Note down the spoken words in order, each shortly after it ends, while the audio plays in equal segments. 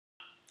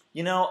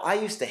You know, I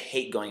used to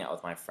hate going out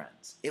with my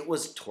friends. It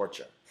was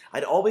torture.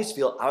 I'd always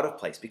feel out of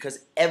place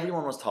because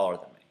everyone was taller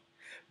than me.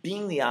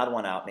 Being the odd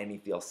one out made me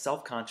feel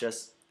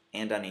self-conscious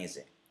and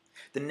uneasy.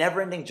 The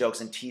never-ending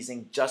jokes and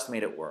teasing just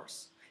made it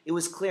worse. It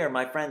was clear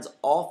my friends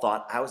all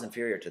thought I was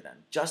inferior to them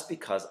just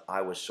because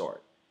I was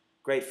short.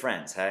 Great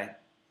friends, hey?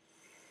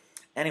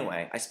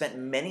 Anyway, I spent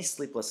many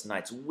sleepless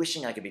nights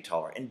wishing I could be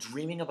taller and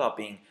dreaming about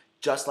being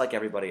just like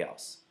everybody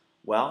else.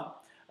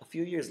 Well, a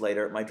few years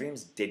later, my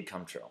dreams did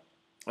come true.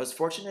 I was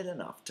fortunate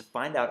enough to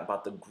find out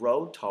about the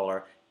Grow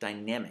Taller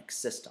dynamic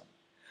system.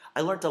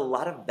 I learned a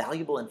lot of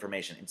valuable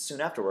information, and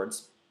soon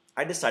afterwards,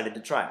 I decided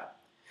to try it.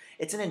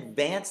 It's an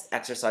advanced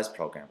exercise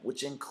program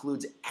which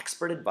includes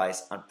expert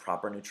advice on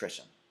proper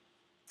nutrition.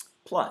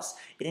 Plus,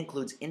 it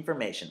includes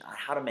information on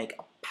how to make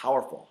a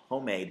powerful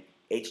homemade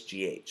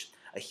HGH,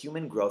 a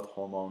human growth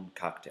hormone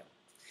cocktail.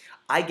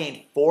 I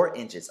gained 4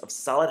 inches of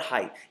solid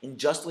height in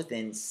just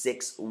within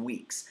 6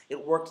 weeks.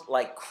 It worked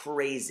like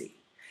crazy.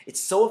 It's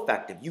so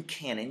effective you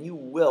can and you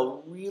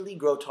will really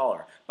grow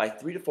taller by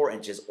 3 to 4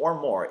 inches or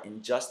more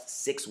in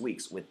just 6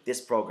 weeks with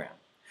this program.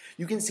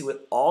 You can see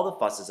what all the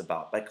fuss is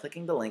about by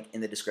clicking the link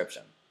in the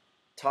description.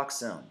 Talk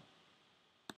soon.